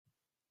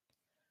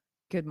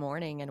Good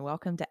morning and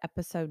welcome to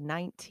episode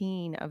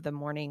 19 of the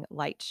Morning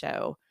Light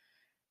Show.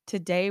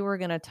 Today we're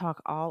going to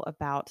talk all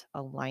about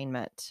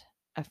alignment.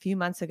 A few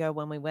months ago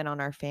when we went on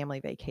our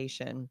family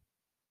vacation,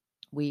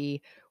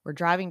 we were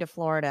driving to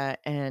Florida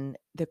and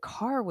the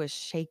car was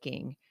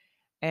shaking.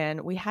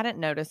 And we hadn't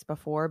noticed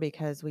before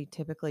because we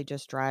typically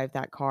just drive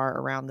that car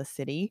around the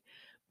city,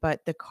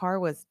 but the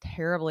car was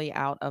terribly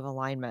out of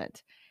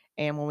alignment.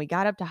 And when we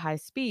got up to high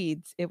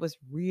speeds, it was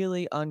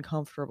really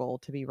uncomfortable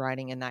to be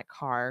riding in that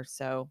car.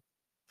 So,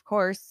 of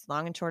course,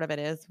 long and short of it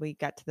is we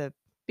got to the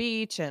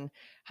beach and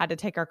had to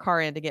take our car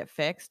in to get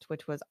fixed,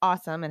 which was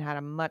awesome and had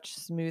a much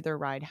smoother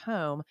ride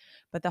home.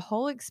 But the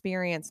whole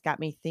experience got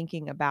me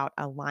thinking about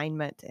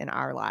alignment in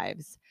our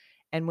lives.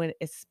 And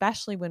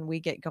especially when we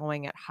get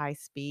going at high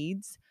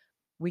speeds,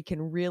 we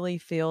can really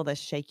feel the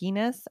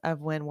shakiness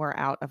of when we're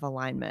out of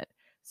alignment.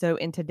 So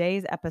in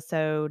today's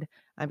episode,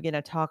 I'm going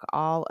to talk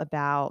all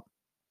about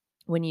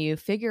when you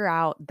figure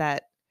out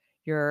that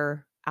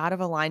you're out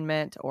of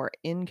alignment or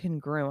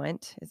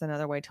incongruent is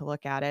another way to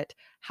look at it.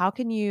 How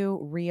can you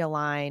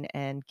realign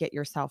and get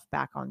yourself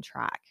back on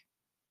track?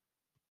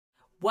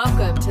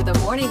 Welcome to the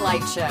Morning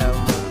Light Show.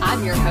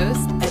 I'm your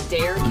host,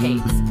 Adair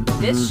Cates.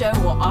 This show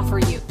will offer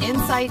you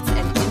insights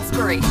and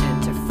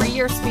inspiration to free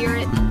your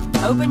spirit,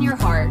 open your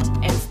heart,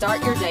 and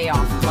start your day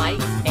off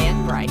light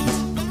and bright.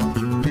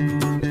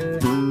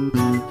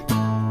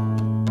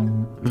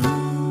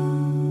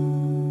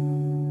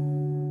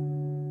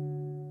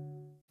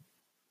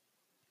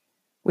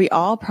 We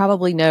all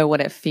probably know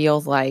what it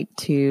feels like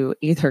to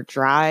either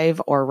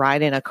drive or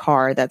ride in a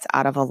car that's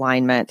out of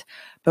alignment.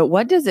 But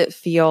what does it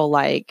feel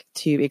like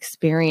to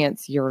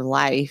experience your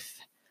life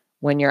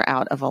when you're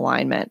out of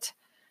alignment?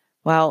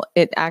 Well,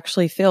 it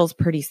actually feels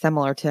pretty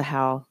similar to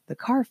how the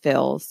car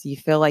feels. You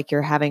feel like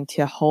you're having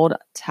to hold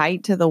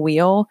tight to the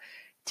wheel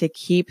to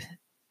keep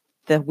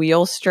the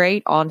wheel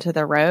straight onto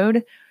the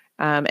road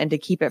and to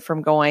keep it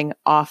from going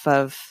off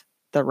of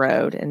the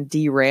road and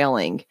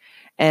derailing.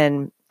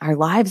 And our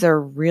lives are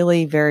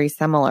really very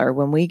similar.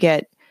 When we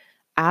get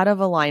out of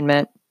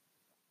alignment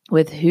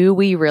with who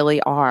we really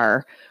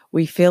are,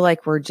 we feel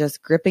like we're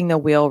just gripping the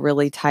wheel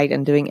really tight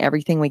and doing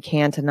everything we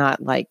can to not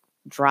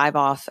drive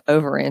off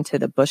over into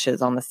the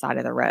bushes on the side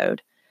of the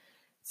road.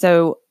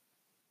 So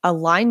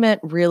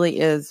alignment really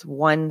is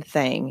one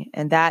thing,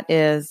 and that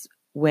is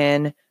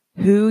when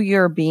who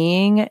you're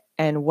being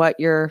and what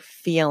you're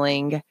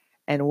feeling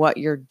and what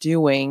you're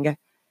doing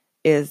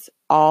is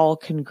all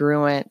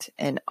congruent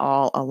and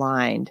all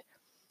aligned.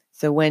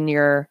 So when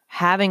you're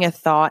having a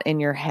thought in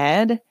your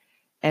head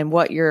and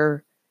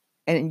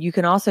and you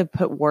can also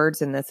put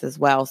words in this as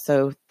well.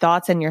 So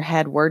thoughts in your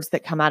head, words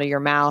that come out of your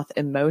mouth,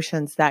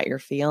 emotions that you're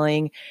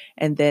feeling,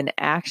 and then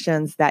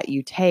actions that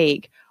you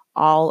take,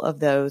 all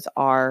of those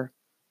are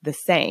the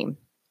same.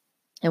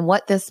 And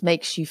what this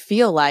makes you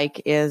feel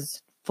like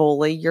is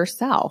fully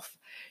yourself.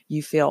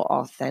 You feel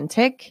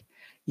authentic.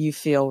 You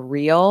feel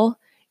real.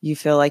 You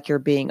feel like you're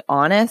being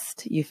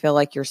honest. You feel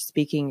like you're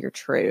speaking your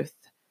truth.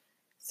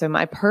 So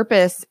my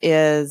purpose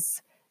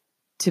is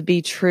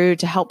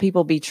to help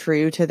people be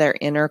true to their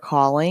inner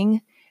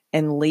calling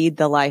and lead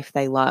the life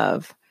they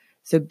love.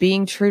 So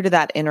being true to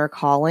that inner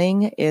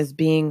calling is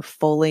being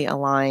fully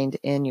aligned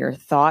in your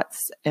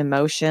thoughts,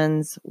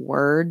 emotions,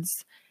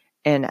 words,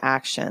 and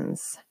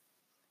actions.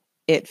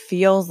 It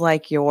feels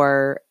like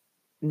you're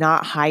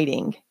not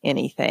hiding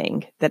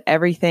anything, that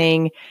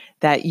everything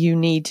that you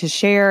need to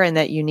share and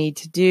that you need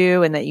to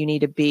do and that you need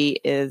to be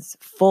is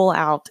full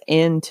out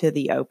into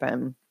the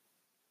open.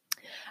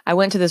 I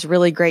went to this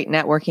really great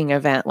networking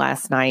event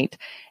last night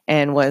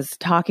and was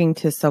talking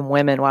to some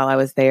women while I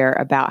was there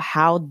about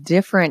how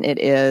different it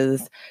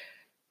is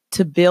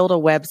to build a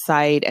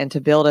website and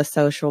to build a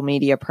social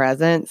media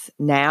presence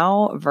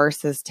now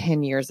versus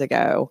 10 years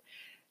ago.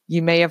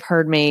 You may have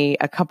heard me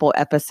a couple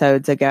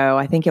episodes ago.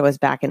 I think it was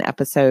back in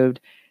episode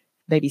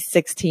maybe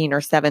 16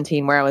 or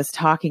 17 where I was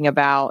talking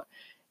about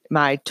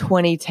my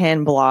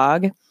 2010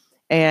 blog.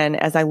 And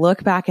as I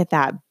look back at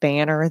that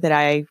banner that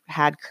I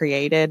had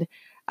created,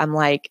 I'm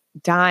like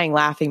dying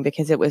laughing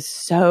because it was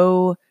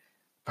so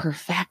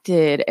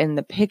perfected and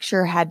the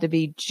picture had to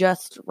be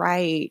just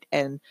right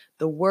and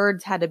the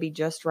words had to be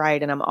just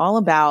right. And I'm all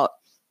about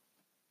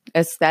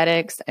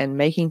aesthetics and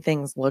making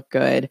things look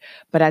good,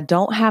 but I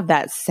don't have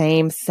that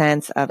same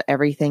sense of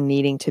everything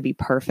needing to be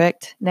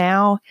perfect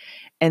now.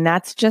 And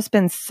that's just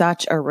been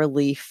such a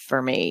relief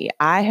for me.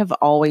 I have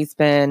always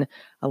been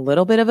a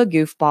little bit of a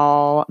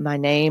goofball. My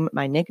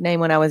nickname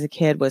when I was a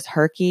kid was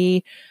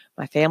Herky.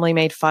 My family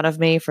made fun of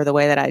me for the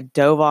way that I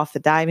dove off the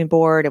diving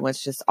board and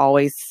was just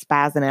always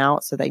spazzing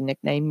out. So they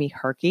nicknamed me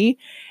Herky.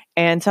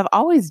 And so I've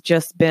always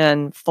just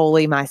been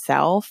fully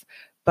myself.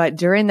 But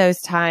during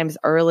those times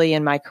early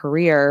in my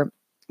career,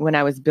 when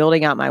I was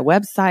building out my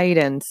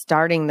website and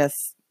starting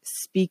this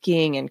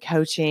speaking and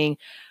coaching,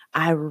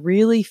 I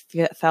really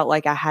felt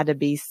like I had to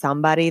be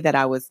somebody that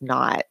I was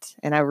not.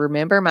 And I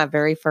remember my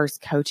very first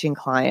coaching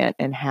client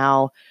and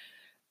how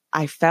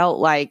I felt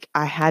like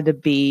I had to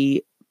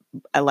be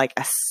like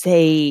a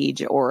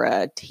sage or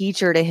a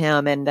teacher to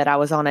him, and that I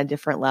was on a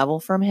different level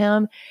from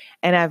him.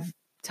 And I've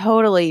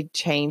totally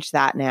changed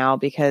that now,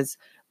 because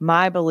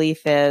my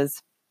belief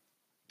is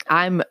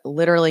I'm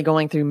literally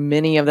going through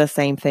many of the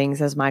same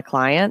things as my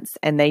clients,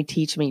 and they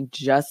teach me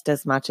just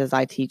as much as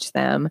I teach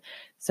them.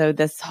 So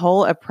this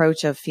whole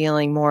approach of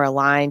feeling more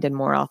aligned and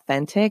more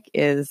authentic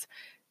is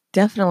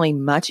definitely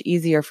much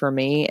easier for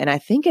me. And I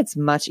think it's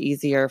much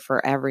easier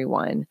for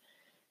everyone.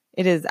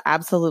 It is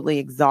absolutely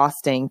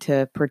exhausting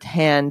to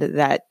pretend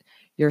that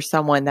you're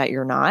someone that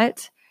you're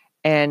not.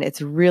 And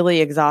it's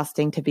really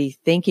exhausting to be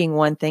thinking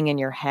one thing in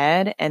your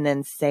head and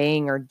then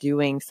saying or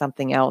doing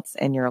something else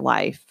in your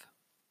life.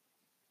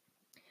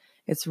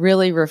 It's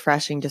really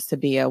refreshing just to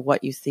be a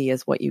what you see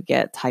is what you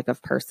get type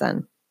of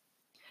person.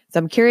 So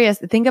I'm curious,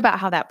 think about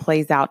how that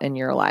plays out in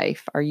your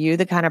life. Are you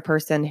the kind of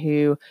person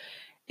who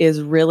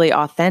is really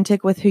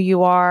authentic with who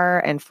you are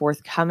and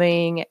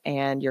forthcoming,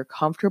 and you're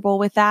comfortable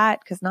with that?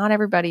 Because not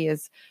everybody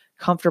is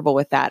comfortable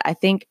with that. I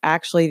think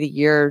actually the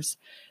years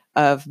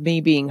of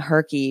me being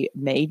herky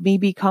made me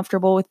be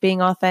comfortable with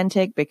being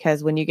authentic,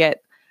 because when you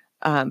get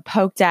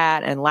poked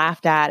at and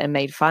laughed at and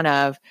made fun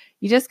of,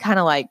 you just kind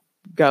of like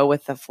go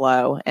with the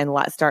flow and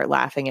start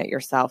laughing at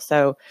yourself.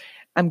 So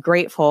I'm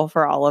grateful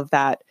for all of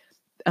that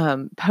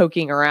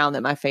poking around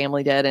that my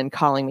family did and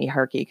calling me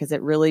herky, because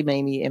it really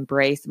made me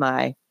embrace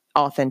my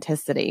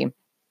authenticity.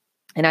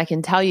 And I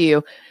can tell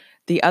you,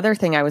 the other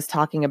thing I was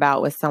talking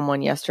about with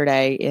someone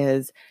yesterday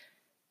is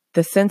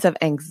the sense of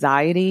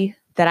anxiety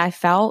that I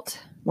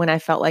felt when I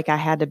felt like I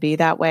had to be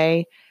that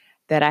way,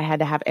 that I had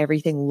to have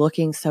everything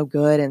looking so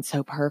good and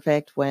so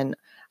perfect, when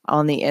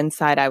on the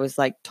inside I was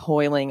like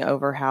toiling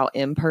over how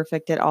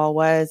imperfect it all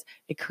was.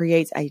 It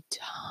creates a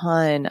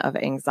ton of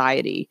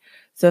anxiety.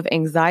 So if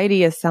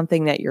anxiety is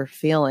something that you're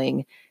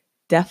feeling,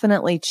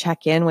 definitely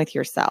check in with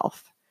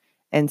yourself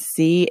and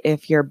see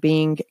if you're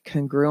being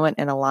congruent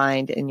and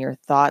aligned in your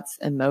thoughts,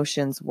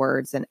 emotions,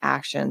 words, and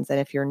actions.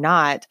 And if you're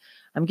not,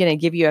 I'm going to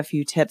give you a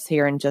few tips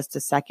here in just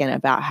a second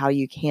about how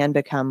you can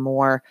become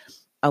more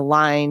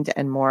aligned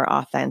and more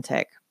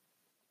authentic.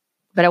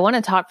 But I want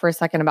to talk for a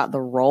second about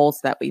the roles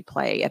that we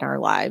play in our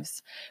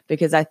lives,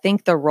 because I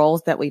think the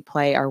roles that we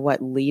play are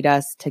what lead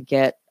us to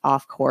get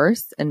off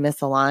course and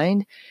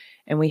misaligned.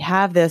 And we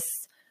have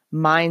this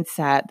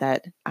mindset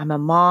that I'm a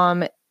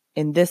mom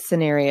in this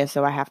scenario,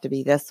 so I have to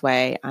be this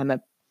way. I'm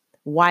a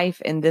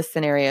wife in this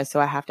scenario, so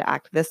I have to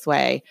act this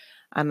way.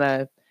 I'm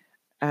a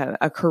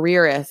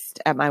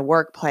careerist at my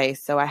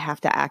workplace, so I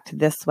have to act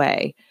this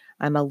way.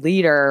 I'm a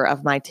leader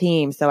of my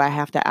team, so I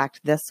have to act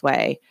this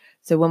way.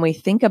 So when we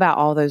think about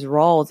all those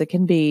roles, it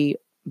can be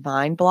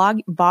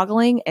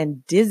mind-boggling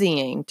and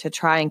dizzying to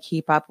try and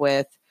keep up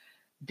with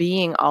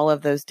being all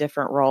of those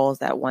different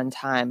roles at one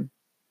time.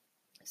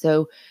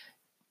 So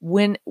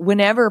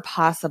whenever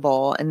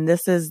possible, and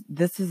this is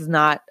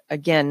not,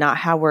 again, not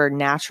how we're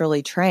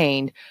naturally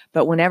trained,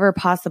 but whenever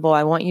possible,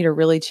 I want you to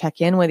really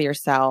check in with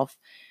yourself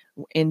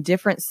in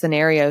different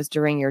scenarios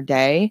during your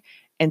day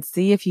and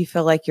see if you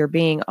feel like you're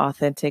being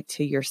authentic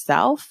to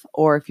yourself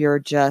or if you're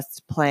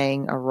just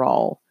playing a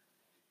role.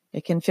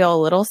 It can feel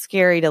a little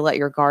scary to let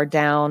your guard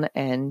down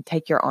and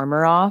take your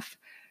armor off,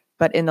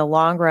 but in the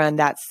long run,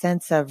 that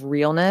sense of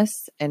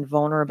realness and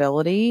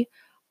vulnerability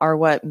are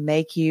what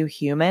make you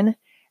human.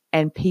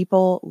 And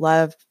people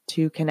love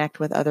to connect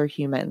with other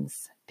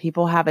humans.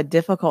 People have a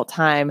difficult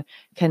time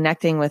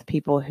connecting with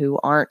people who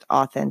aren't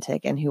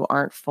authentic and who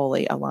aren't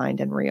fully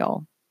aligned and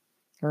real.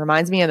 It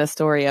reminds me of the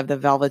story of the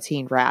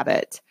Velveteen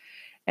Rabbit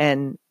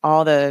and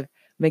all the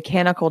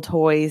mechanical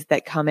toys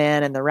that come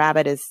in, and the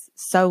rabbit is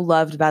so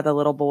loved by the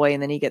little boy,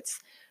 and then he gets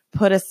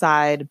put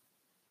aside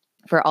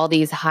for all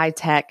these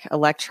high-tech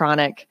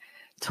electronic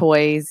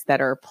toys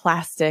that are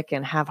plastic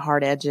and have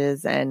hard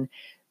edges, and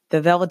the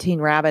Velveteen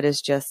Rabbit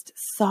is just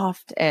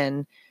soft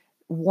and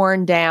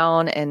worn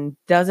down and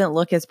doesn't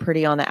look as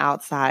pretty on the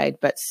outside,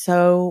 but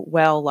so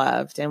well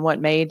loved. And what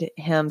made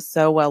him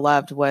so well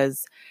loved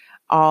was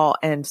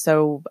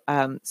so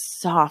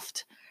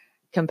soft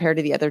compared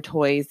to the other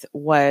toys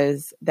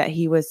was that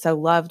he was so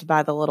loved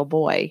by the little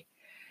boy.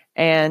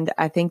 And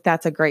I think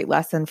that's a great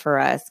lesson for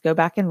us. Go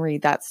back and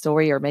read that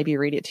story, or maybe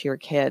read it to your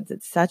kids.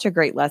 It's such a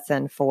great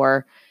lesson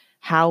for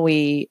how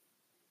we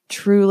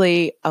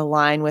truly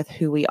align with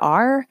who we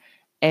are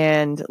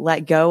and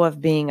let go of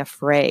being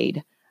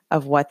afraid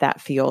of what that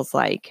feels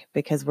like,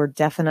 because we're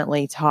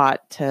definitely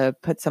taught to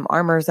put some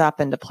armors up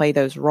and to play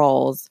those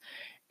roles,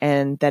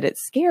 and that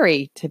it's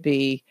scary to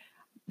be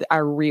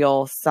our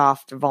real,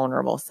 soft,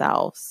 vulnerable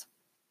selves.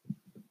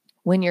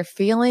 When you're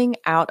feeling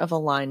out of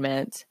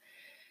alignment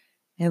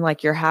and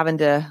like you're having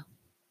to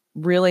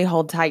really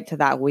hold tight to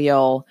that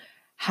wheel,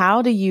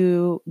 how do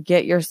you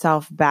get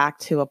yourself back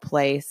to a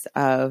place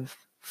of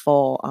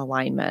full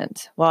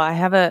alignment? Well, I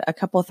have a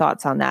couple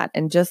thoughts on that.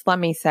 And just let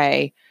me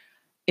say,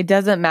 it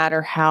doesn't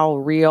matter how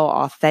real,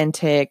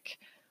 authentic,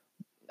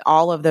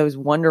 all of those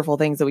wonderful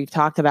things that we've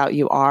talked about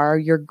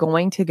you're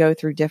going to go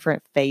through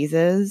different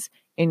phases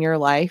in your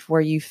life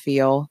where you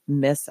feel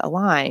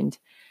misaligned.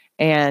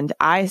 And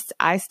I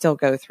still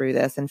go through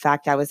this. In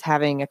fact, I was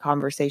having a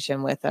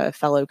conversation with a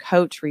fellow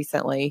coach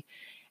recently,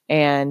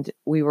 and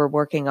we were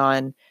working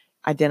on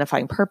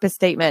identifying purpose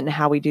statement and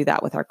how we do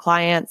that with our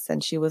clients.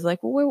 And she was like,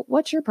 well,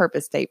 what's your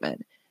purpose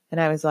statement?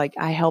 And I was like,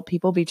 I help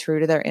people be true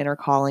to their inner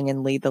calling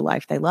and lead the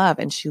life they love.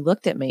 And she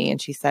looked at me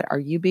and she said, are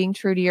you being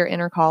true to your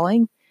inner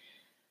calling?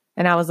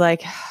 And I was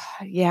like,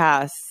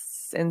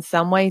 yes, in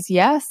some ways,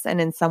 yes. And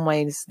in some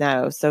ways,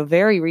 no. So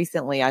very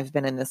recently, I've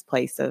been in this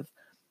place of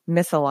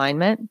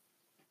misalignment,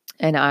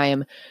 and I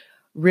am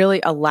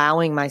really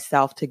allowing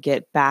myself to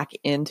get back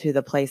into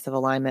the place of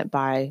alignment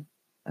by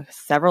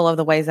several of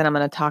the ways that I'm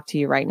going to talk to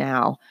you right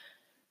now.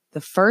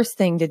 The first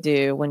thing to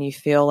do when you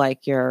feel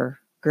like you're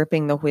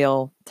gripping the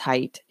wheel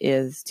tight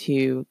is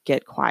to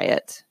get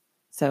quiet.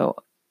 So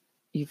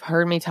you've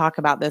heard me talk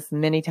about this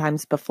many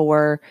times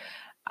before.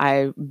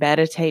 I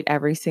meditate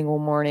every single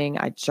morning.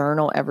 I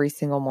journal every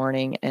single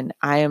morning, and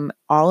I am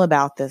all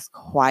about this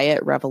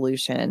quiet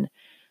revolution.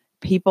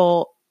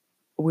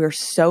 We're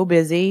so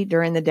busy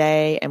during the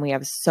day, and we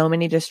have so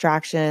many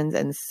distractions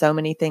and so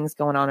many things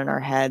going on in our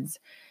heads.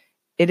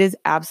 It is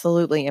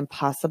absolutely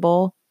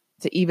impossible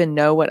to even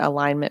know what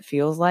alignment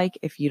feels like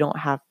if you don't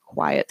have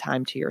quiet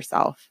time to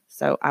yourself.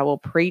 So I will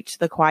preach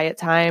the quiet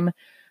time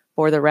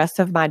for the rest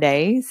of my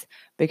days,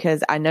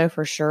 because I know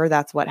for sure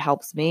that's what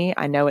helps me.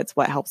 I know it's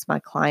what helps my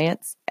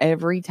clients.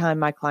 Every time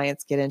my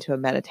clients get into a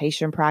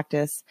meditation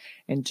practice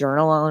and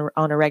journal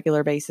on a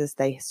regular basis,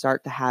 they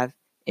start to have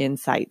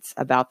insights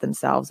about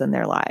themselves and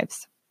their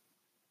lives.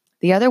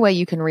 The other way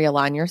you can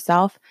realign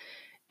yourself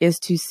is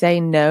to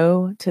say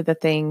no to the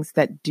things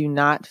that do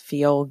not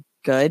feel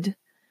good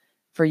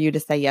for you to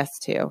say yes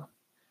to.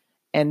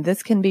 And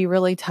this can be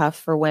really tough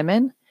for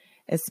women,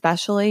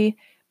 especially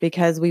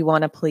because we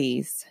want to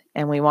please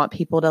and we want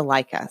people to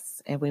like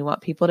us and we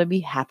want people to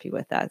be happy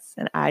with us.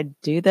 And I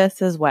do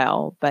this as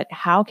well. But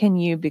how can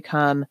you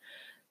become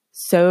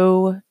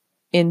so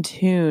in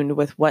tune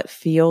with what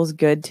feels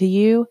good to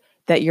you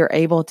that you're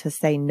able to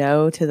say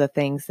no to the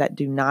things that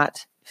do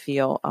not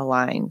feel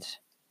aligned?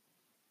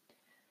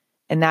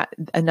 And that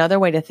another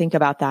way to think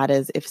about that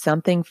is, if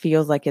something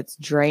feels like it's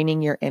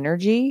draining your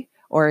energy,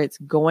 or it's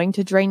going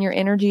to drain your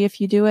energy if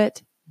you do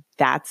it,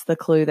 that's the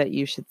clue that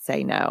you should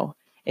say no.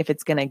 If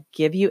it's going to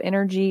give you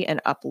energy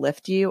and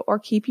uplift you or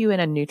keep you in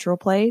a neutral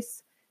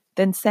place,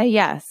 then say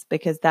yes,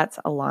 because that's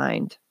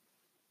aligned.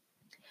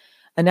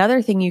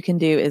 Another thing you can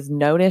do is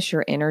notice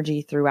your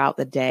energy throughout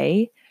the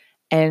day,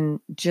 and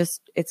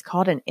it's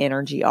called an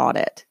energy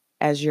audit.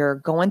 As you're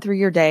going through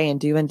your day and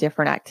doing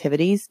different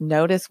activities,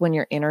 notice when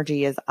your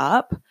energy is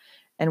up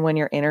and when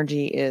your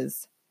energy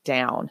is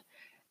down.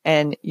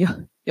 And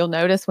you'll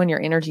notice when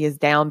your energy is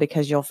down,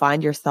 because you'll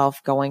find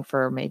yourself going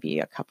for maybe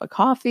a cup of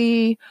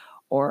coffee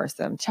or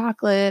some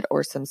chocolate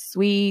or some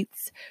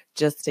sweets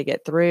just to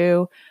get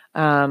through.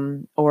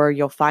 Or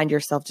you'll find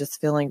yourself just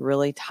feeling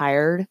really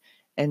tired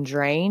and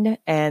drained.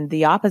 And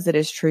the opposite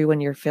is true when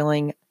you're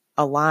feeling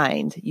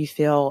aligned. You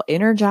feel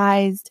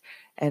energized,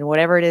 and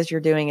whatever it is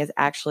you're doing is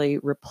actually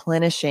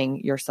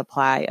replenishing your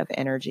supply of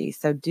energy.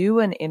 So do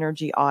an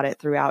energy audit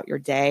throughout your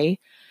day.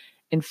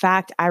 In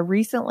fact, I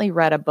recently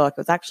read a book, it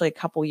was actually a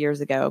couple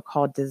years ago,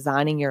 called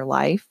Designing Your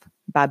Life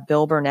by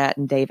Bill Burnett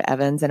and Dave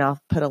Evans, and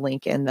I'll put a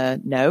link in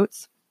the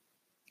notes.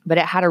 But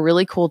it had a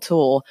really cool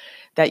tool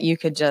that you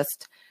could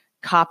just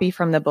copy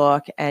from the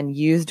book and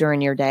use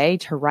during your day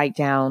to write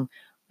down.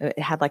 It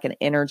had like an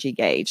energy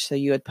gauge. So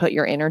you would put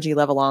your energy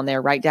level on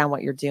there, write down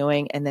what you're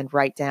doing, and then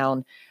write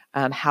down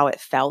how it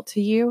felt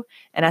to you.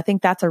 And I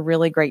think that's a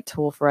really great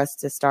tool for us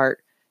to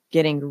start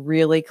getting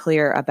really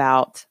clear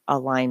about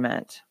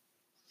alignment.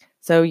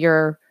 So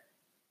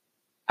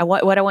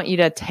what I want you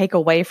to take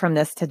away from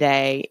this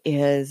today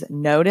is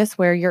notice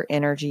where your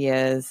energy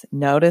is.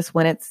 Notice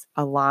when it's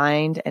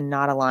aligned and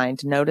not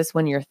aligned. Notice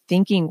when you're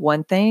thinking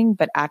one thing,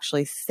 but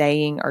actually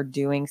saying or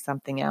doing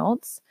something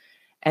else.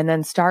 And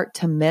then start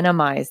to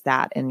minimize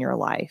that in your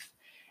life,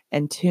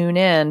 and tune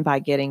in by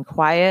getting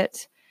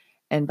quiet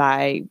and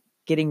by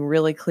getting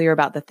really clear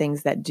about the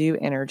things that do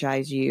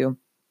energize you,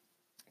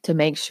 to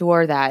make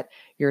sure that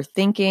your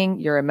thinking,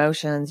 your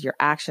emotions, your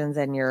actions,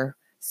 and your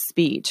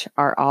speech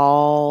are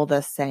all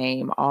the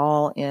same,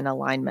 all in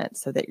alignment,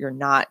 so that you're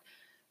not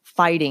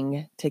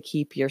fighting to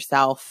keep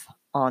yourself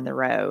on the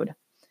road.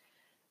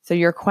 So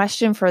your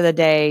question for the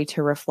day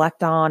to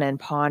reflect on and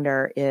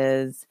ponder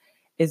is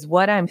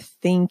what I'm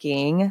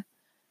thinking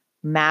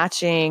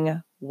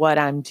matching what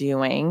I'm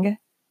doing?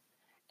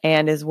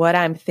 And is what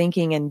I'm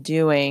thinking and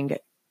doing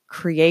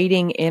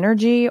creating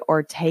energy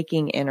or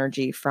taking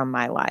energy from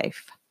my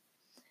life?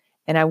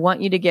 And I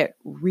want you to get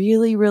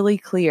really, really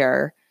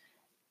clear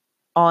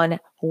on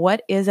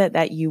what is it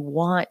that you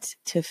want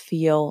to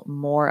feel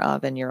more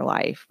of in your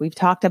life. We've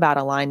talked about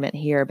alignment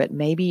here, but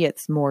maybe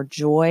it's more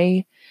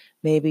joy,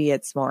 maybe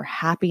it's more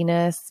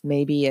happiness,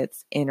 maybe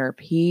it's inner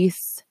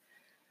peace.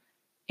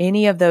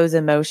 Any of those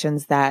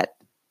emotions that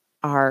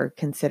are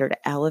considered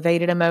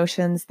elevated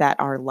emotions that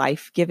are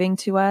life-giving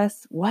to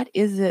us, what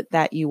is it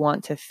that you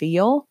want to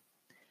feel?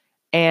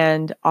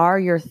 And are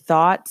your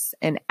thoughts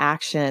and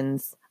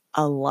actions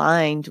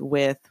aligned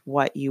with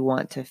what you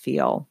want to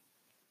feel.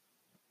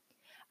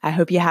 I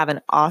hope you have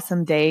an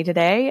awesome day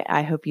today.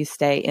 I hope you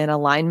stay in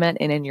alignment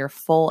and in your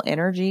full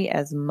energy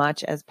as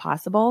much as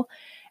possible.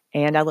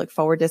 And I look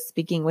forward to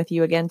speaking with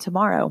you again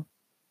tomorrow.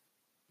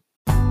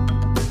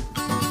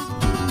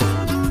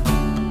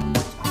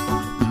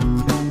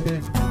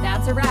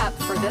 That's a wrap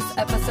for this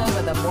episode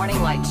of the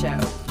Morning Light Show.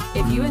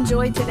 If you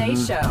enjoyed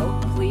today's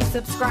show, please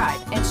subscribe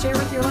and share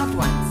with your loved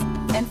ones.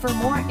 And for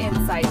more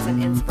insights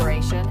and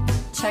inspiration,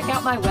 check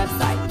out my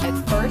website at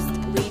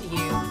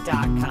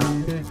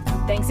firstleadyou.com.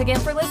 Thanks again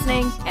for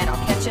listening, and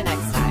I'll catch you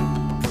next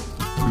time.